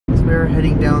we're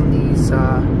heading down these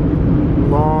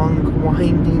long,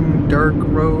 winding, dark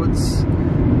roads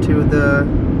to the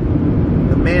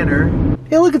manor.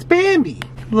 Hey, look, it's Bambi!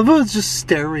 Lavo's just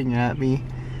staring at me.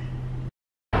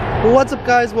 What's up,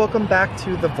 guys? Welcome back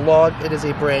to the vlog. It is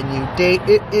a brand new day.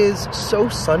 It is so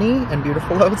sunny and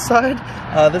beautiful outside.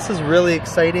 This is really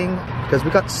exciting because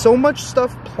we got so much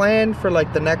stuff planned for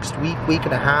like the next week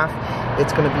and a half.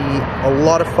 It's gonna be a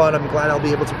lot of fun. I'm glad I'll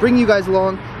be able to bring you guys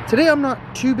along. Today I'm not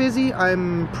too busy.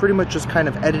 I'm pretty much just kind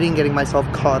of editing, getting myself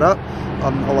caught up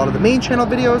on a lot of the main channel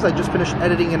videos. I just finished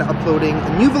editing and uploading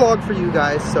a new vlog for you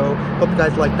guys, so hope you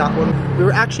guys like that one. We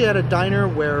were actually at a diner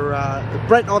where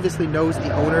Brent obviously knows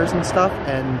the owners and stuff,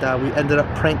 and we ended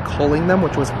up prank calling them,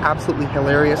 which was absolutely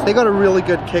hilarious. They got a really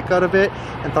good kick out of it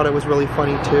and thought it was really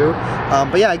funny too.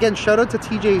 But yeah, again, shout out to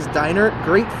TJ's Diner.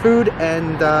 Great food,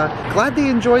 and glad they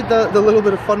enjoyed the little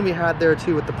bit of fun we had there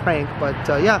too with the prank.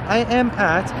 But yeah, I am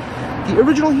at the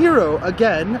Original Hero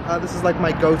again. This is like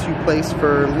my go-to place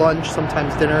for lunch,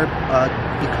 sometimes dinner,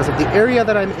 because of the area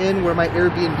that I'm in where my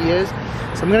Airbnb is.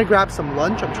 So I'm gonna grab some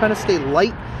lunch. I'm trying to stay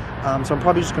light, so I'm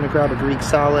probably just gonna grab a Greek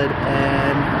salad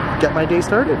and get my day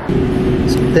started.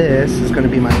 So this is gonna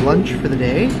be my lunch for the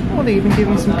day. Oh, they even gave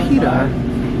me some pita.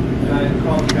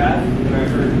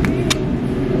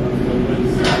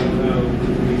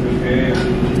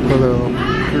 Put a little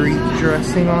Greek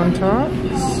dressing on top.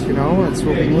 You know, that's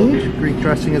what we need. Greek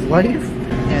dressing is life.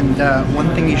 And one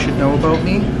thing you should know about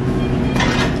me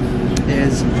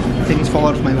is things fall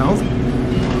out of my mouth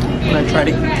when I try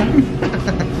to eat them.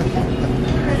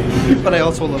 But I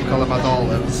also love Kalamata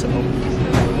olives, so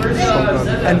good.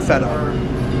 And feta.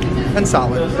 And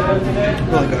salad.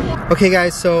 Really good. Okay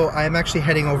guys, so I'm actually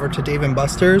heading over to Dave &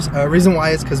 Buster's. Reason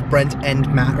why is because Brent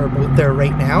and Matt are both there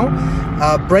right now.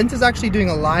 Brent is actually doing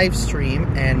a live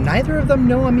stream, and neither of them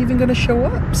know I'm even going to show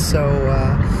up. So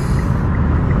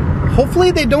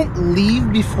hopefully they don't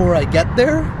leave before I get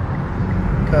there,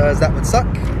 because that would suck.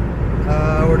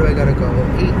 Where do I gotta go?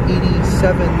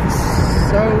 887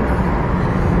 South.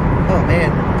 Oh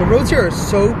man, the roads here are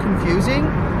so confusing.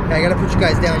 I gotta put you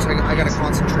guys down, so I gotta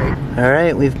concentrate.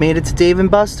 Alright, we've made it to Dave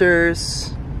 &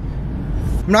 Buster's.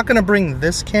 I'm not gonna bring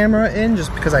this camera in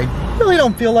just because I really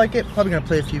don't feel like it. Probably gonna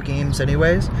play a few games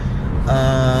anyways.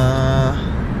 But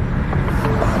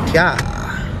yeah.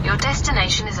 Your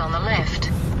destination is on the left.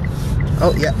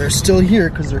 Oh yeah, they're still here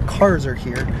because their cars are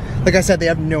here. Like I said, they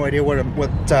have no idea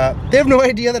they have no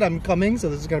idea that I'm coming, so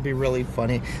this is gonna be really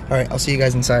funny. All right, I'll see you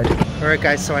guys inside. All right,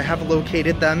 guys, so I have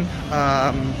located them.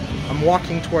 I'm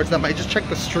walking towards them. I just checked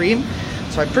the stream,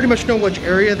 so I pretty much know which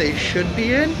area they should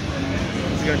be in.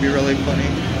 This is gonna be really funny.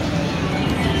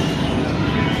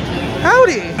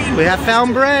 Howdy! We have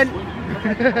found Brent.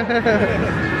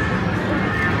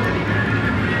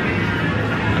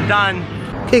 I'm done.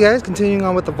 Okay guys, continuing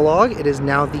on with the vlog, it is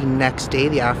now the next day,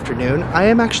 the afternoon. I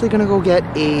am actually gonna go get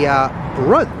a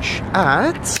brunch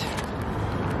at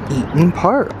Eaton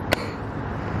Park.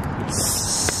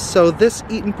 So this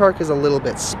Eaton Park is a little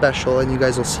bit special, and you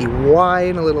guys will see why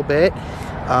in a little bit.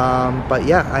 But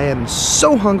yeah, I am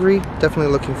so hungry. Definitely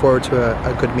looking forward to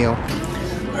a good meal.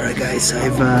 Alright guys,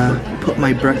 I've put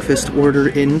my breakfast order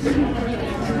in.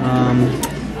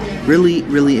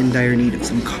 Really in dire need of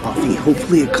some coffee.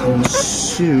 Hopefully it comes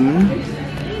soon,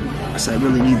 because I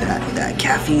really need that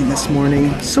caffeine this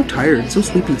morning. So tired, so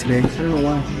sleepy today. I don't know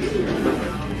why.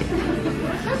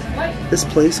 This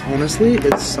place, honestly,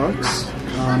 it sucks.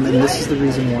 And this is the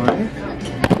reason why.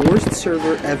 Worst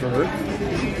server ever.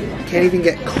 Can't even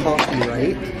get coffee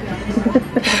right.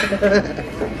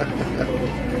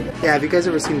 Yeah, have you guys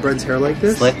ever seen Brent's hair like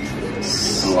this? Slick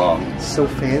and long. So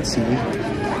fancy.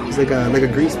 He's like a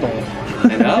grease ball.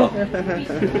 I know.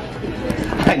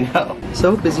 I know.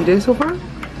 So, busy day so far?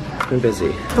 Been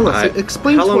busy. Tell us,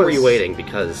 explain to us. How long were you waiting?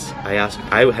 Because I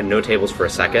had no tables for a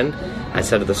second. I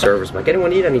said to the servers, like,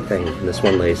 anyone eat anything? And this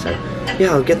one lady said,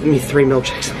 yeah, I'll get me 3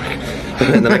 milkshakes.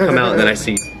 And then I come out and then I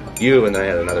see you, and then I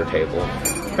had another table.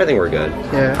 I think we're good.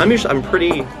 Yeah. I'm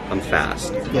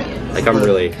fast. Yeah. Like, I'm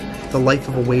really... The life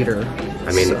of a waiter.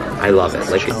 I mean, I love it.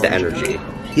 Like, the energy.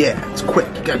 Yeah, it's quick.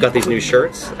 You got these new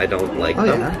shirts. I don't like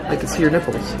them. Yeah, I can see your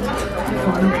nipples.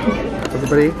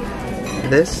 Everybody,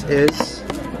 this is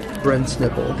Brent's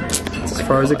nipple. As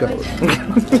far as it goes.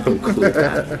 So cool,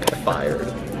 man.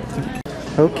 Fired.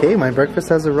 Okay, my breakfast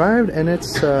has arrived, and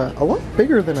it's a lot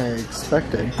bigger than I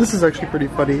expected. This is actually pretty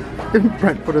funny.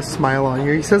 Brent put a smile on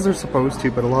here. He says they're supposed to,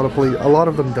 but a lot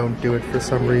of them don't do it for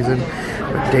some reason.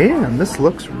 But damn, this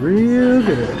looks real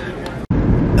good.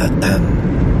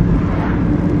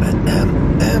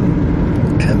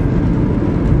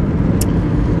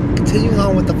 Continuing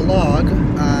on with the vlog,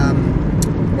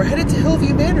 we're headed to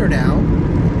Hillview Manor now,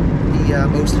 the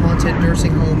most haunted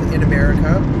nursing home in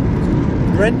America.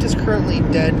 Brent is currently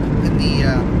dead in the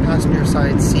passenger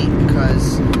side seat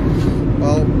because,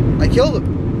 well, I killed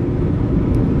him.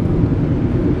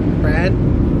 Brad?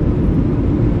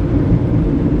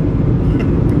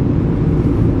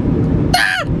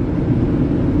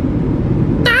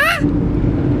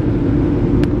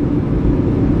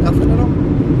 Nothing at all?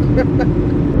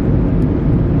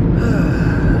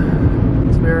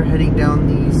 So we're heading down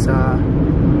these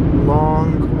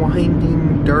long,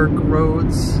 winding, dark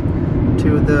roads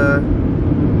to the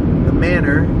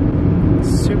manor. It's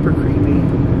super creepy.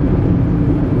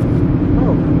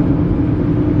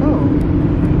 Oh.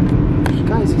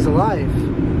 Guys, he's alive.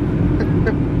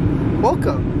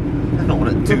 Welcome. I don't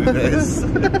want to do this.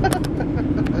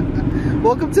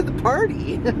 Welcome to the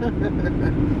party.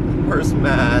 Where's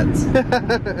Matt?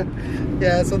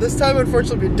 Yeah, so this time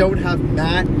unfortunately we don't have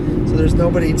Matt, so there's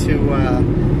nobody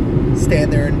to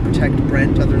stand there and protect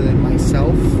Brent other than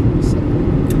myself. So,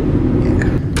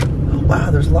 yeah. Oh,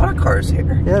 wow, there's a lot of cars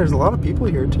here. Yeah, there's a lot of people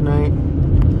here tonight.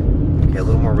 Okay, a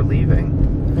little more relieving.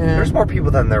 Yeah. There's more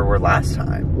people than there were last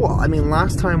time. Well, I mean,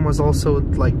 last time was also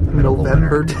like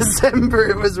November, December.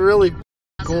 It was really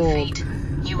cold.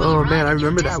 Oh man, I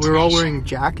remember that. We were all wearing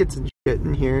jackets and shit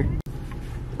in here.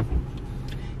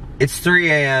 It's 3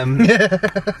 a.m. We're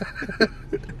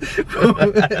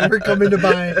coming to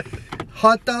buy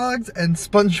hot dogs and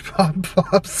SpongeBob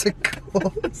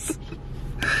popsicles.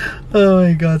 Oh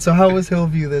my god, so how was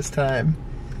Hillview this time?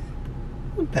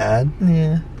 Not bad.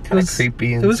 Yeah. Kind of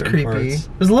creepy in It was certain creepy. parts.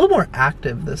 It was a little more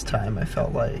active this time, I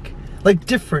felt like. Like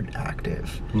different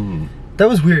active. Mm. That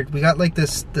was weird. We got like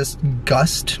this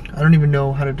gust. I don't even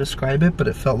know how to describe it, but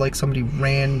it felt like somebody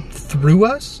ran through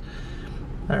us.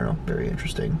 I don't know. Very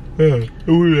interesting. Oh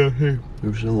yeah, hey. It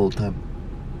was a little time.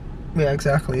 Yeah,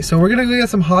 exactly. So we're gonna go get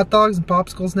some hot dogs and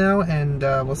popsicles now, and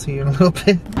we'll see you in a little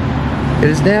bit. It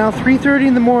is now 3:30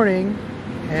 in the morning,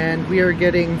 and we are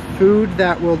getting food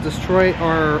that will destroy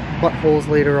our buttholes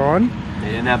later on. They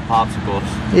didn't have popsicles.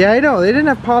 Yeah, I know. They didn't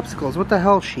have popsicles. What the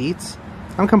hell, Sheets?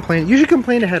 I'm complaining. You should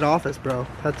complain to head office, bro.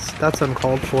 That's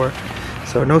uncalled for.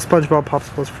 So no SpongeBob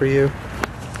popsicles for you.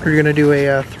 We're gonna do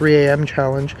a 3 a.m.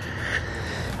 challenge.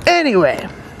 Anyway,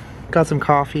 got some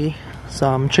coffee,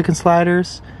 some chicken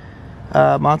sliders,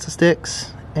 matzo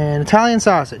sticks, and Italian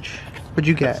sausage. What'd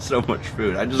you get? So much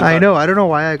food. I know. I don't know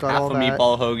why I got all that. Half a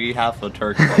meatball hoagie, half a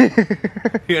turkey.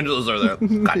 Angela's are there.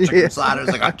 Got chicken sliders.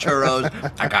 I got churros.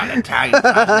 I got Italian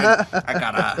sausage. I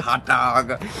got a hot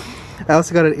dog. I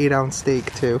also got an 8-ounce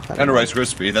steak too. And a Rice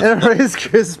Krispie. And a Rice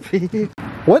Krispie.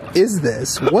 What is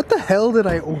this? What the hell did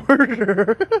I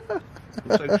order?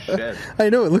 Looks like shit. I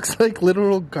know, it looks like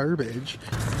literal garbage.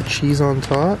 Cheese on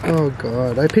top? Oh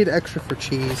god, I paid extra for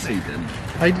cheese. No, you didn't.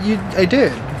 I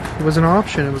did. It was an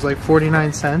option. It was like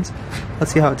 49 cents.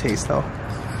 Let's see how it tastes though.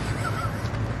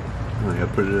 Oh, yeah,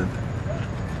 put it in.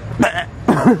 No,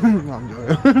 I'm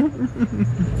joking.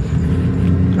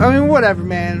 I mean, whatever,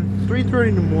 man. 3:30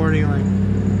 in the morning, like,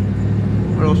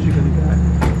 what else you gonna get?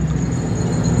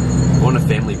 I want a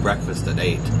family breakfast at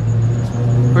 8.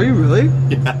 Are you really?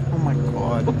 Yeah. Oh my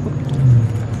god.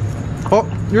 Oh,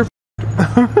 you're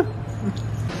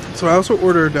So I also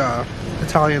ordered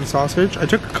Italian sausage. I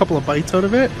took a couple of bites out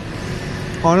of it.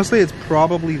 Honestly, it's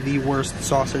probably the worst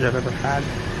sausage I've ever had.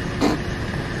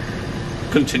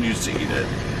 Continues to eat it.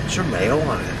 What's your mayo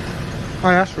on it?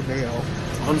 I asked for mayo.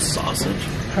 On sausage?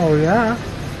 Hell yeah.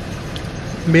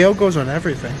 Mayo goes on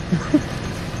everything.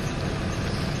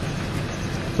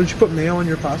 Did you put mayo on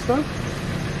your pasta?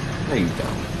 No, you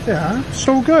don't. Yeah,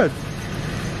 so good.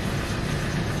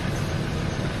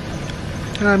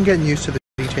 And I'm getting used to the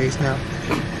taste now.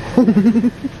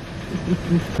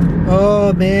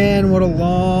 Oh man, what a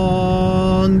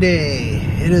long day.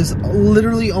 It is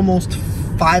literally almost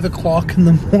 5 o'clock in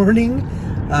the morning.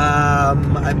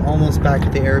 I'm almost back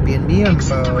at the Airbnb. I'm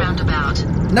Exit the roundabout.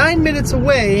 9 minutes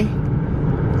away.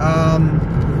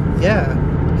 Yeah.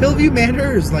 Hillview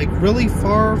Manor is like really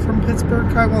far from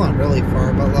Pittsburgh. Well, not really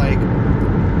far, but like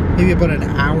maybe about an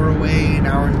hour away, an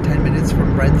hour and 10 minutes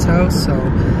from Brent's house. So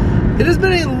it has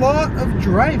been a lot of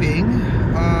driving.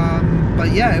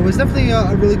 But yeah, it was definitely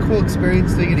a really cool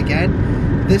experience doing it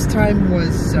again. This time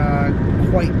was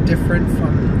quite different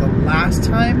from the last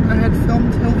time I had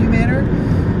filmed Hillview Manor.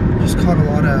 Just caught a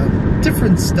lot of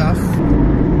different stuff.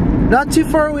 Not too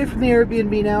far away from the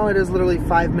Airbnb now. It is literally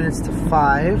 5 minutes to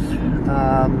 5.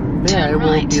 Yeah, I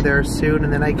will be there soon,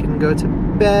 and then I can go to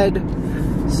bed.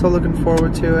 So looking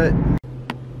forward to it.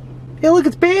 Hey, look,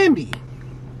 it's Bambi.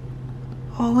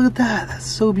 Oh, look at that. That's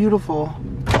so beautiful.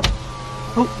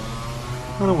 Oh,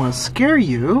 I don't want to scare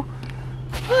you.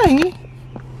 Hi.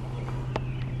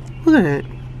 Look at it.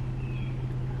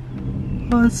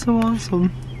 Oh, that's so awesome.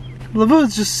 I love how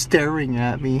it's just staring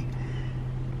at me.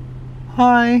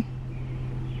 Hi.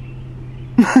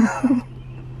 You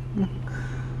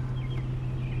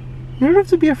don't have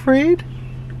to be afraid.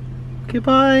 Okay,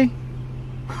 bye.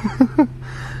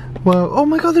 Wow. Oh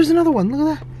my god, there's another one. Look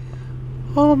at that.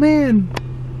 Oh man.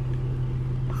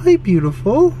 Hi,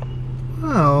 beautiful.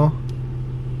 Wow.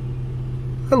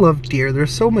 I love deer. They're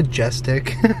so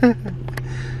majestic.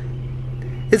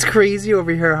 It's crazy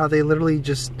over here how they literally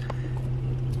just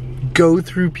go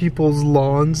through people's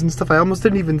lawns and stuff. I almost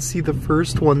didn't even see the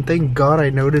first one. Thank God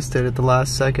I noticed it at the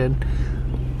last second.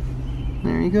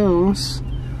 There he goes.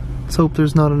 Let's hope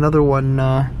there's not another one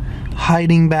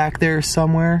hiding back there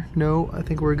somewhere. No, I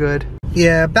think we're good.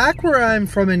 Yeah, back where I'm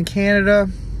from in Canada,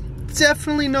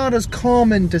 definitely not as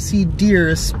common to see deer,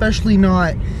 especially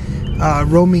not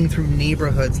roaming through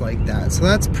neighborhoods like that. So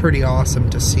that's pretty awesome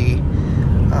to see.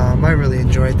 I really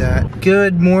enjoyed that.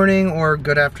 Good morning, or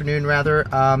good afternoon rather.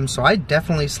 So I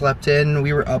definitely slept in.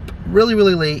 We were up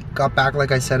really late. Got back,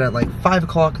 like I said, at like 5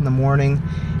 o'clock in the morning.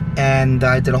 And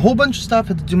I did a whole bunch of stuff.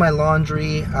 Had to do my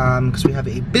laundry because we have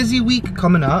a busy week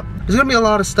coming up. There's gonna be a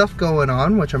lot of stuff going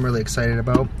on, which I'm really excited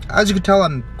about. As you can tell,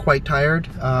 I'm quite tired.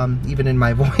 Even in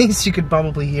my voice, you could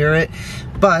probably hear it.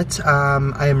 But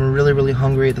I am really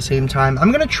hungry at the same time.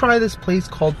 I'm gonna try this place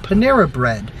called Panera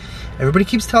Bread. Everybody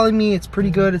keeps telling me it's pretty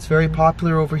good. It's very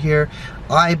popular over here.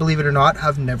 I, believe it or not,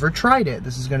 have never tried it.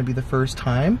 This is gonna be the first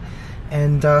time.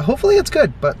 And hopefully it's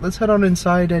good, but let's head on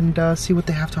inside and see what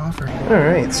they have to offer.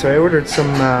 Alright, so I ordered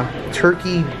some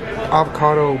turkey,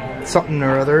 avocado, something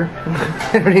or other.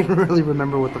 I don't even really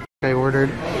remember what the f I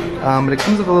ordered. But it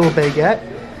comes with a little baguette.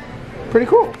 Pretty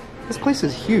cool. This place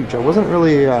is huge. I wasn't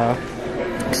really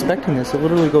expecting this. It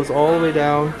literally goes all the way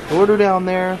down. I order down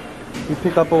there. You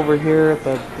pick up over here at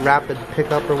the rapid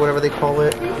pickup or whatever they call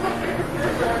it.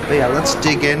 But yeah, let's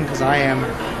dig in because I am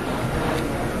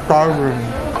starving.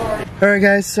 Alright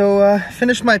guys, so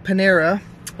finished my Panera.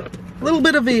 A little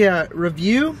bit of a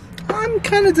review. I'm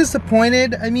kind of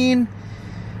disappointed. I mean,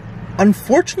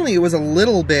 unfortunately it was a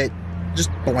little bit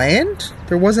just bland.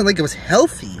 There wasn't like, it was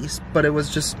healthy, but it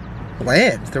was just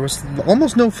bland. There was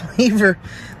almost no flavor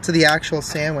to the actual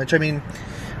sandwich. I mean,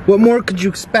 what more could you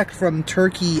expect from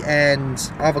turkey and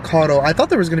avocado? I thought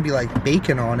there was going to be like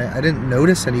bacon on it. I didn't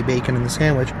notice any bacon in the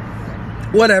sandwich.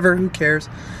 Whatever, who cares?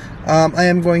 I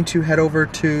am going to head over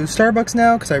to Starbucks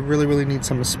now because I really need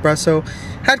some espresso.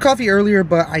 Had coffee earlier,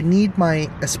 but I need my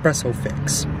espresso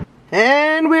fix.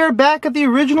 And we're back at the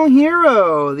Original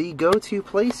Hero, the go-to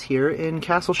place here in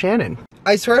Castle Shannon.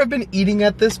 I swear I've been eating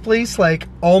at this place like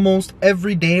almost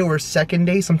every day or second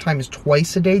day, sometimes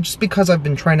twice a day, just because I've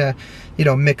been trying to, you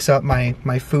know, mix up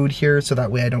my food here so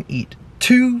that way I don't eat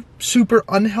too super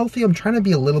unhealthy. I'm trying to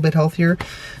be a little bit healthier.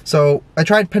 So I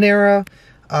tried Panera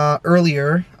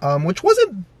earlier, which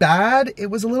wasn't bad. It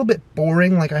was a little bit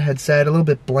boring, like I had said, a little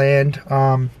bit bland.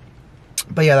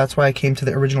 But yeah, that's why I came to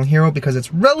the Original Hero, because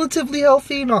it's relatively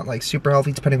healthy, not like super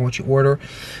healthy depending on what you order.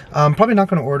 Probably not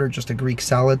going to order just a Greek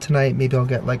salad tonight. Maybe I'll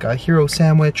get like a hero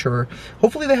sandwich, or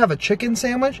hopefully they have a chicken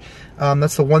sandwich.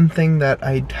 That's the one thing that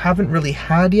I haven't really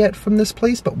had yet from this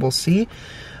place, but we'll see.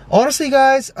 Honestly,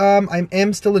 guys, I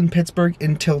am still in Pittsburgh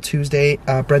until Tuesday.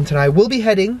 Brent and I will be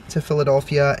heading to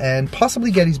Philadelphia and possibly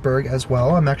Gettysburg as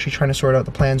well. I'm actually trying to sort out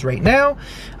the plans right now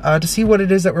to see what it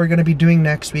is that we're going to be doing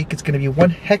next week. It's going to be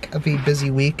one heck of a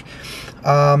busy week.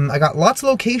 I got lots of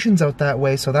locations out that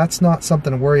way, so that's not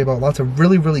something to worry about. Lots of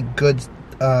really good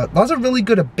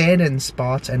abandoned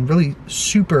spots and really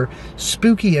super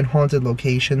spooky and haunted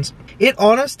locations. It,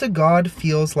 honest to God,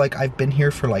 feels like I've been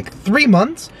here for like 3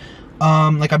 months.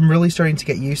 Like I'm really starting to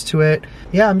get used to it.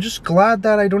 Yeah, I'm just glad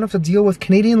that I don't have to deal with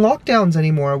Canadian lockdowns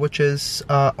anymore, which is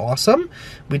awesome.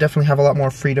 We definitely have a lot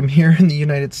more freedom here in the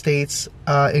United States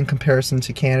in comparison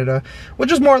to Canada,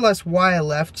 which is more or less why I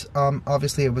left.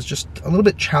 Obviously, it was just a little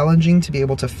bit challenging to be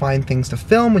able to find things to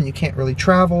film when you can't really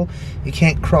travel. You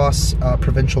can't cross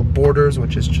provincial borders,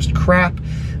 which is just crap.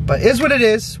 But it is what it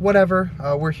is, whatever.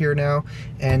 We're here now,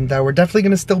 and we're definitely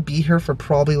going to still be here for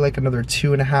probably like another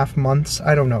 2.5 months.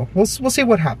 I don't know. We'll see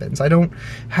what happens. I don't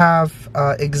have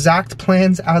exact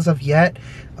plans as of yet,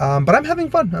 but I'm having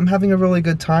fun. I'm having a really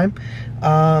good time.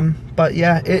 But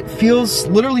yeah, it feels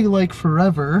literally like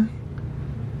forever.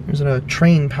 There's a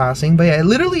train passing, but yeah, it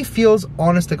literally feels,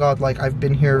 honest to God, like I've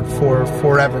been here for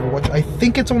forever, which I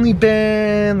think it's only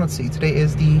been, let's see, today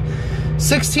is the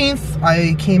 16th.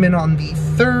 I came in on the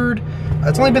 3rd.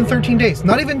 It's only been 13 days,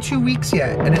 not even 2 weeks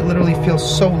yet, and it literally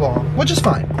feels so long, which is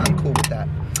fine. I'm cool with that.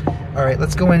 All right,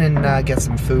 let's go in and get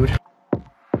some food.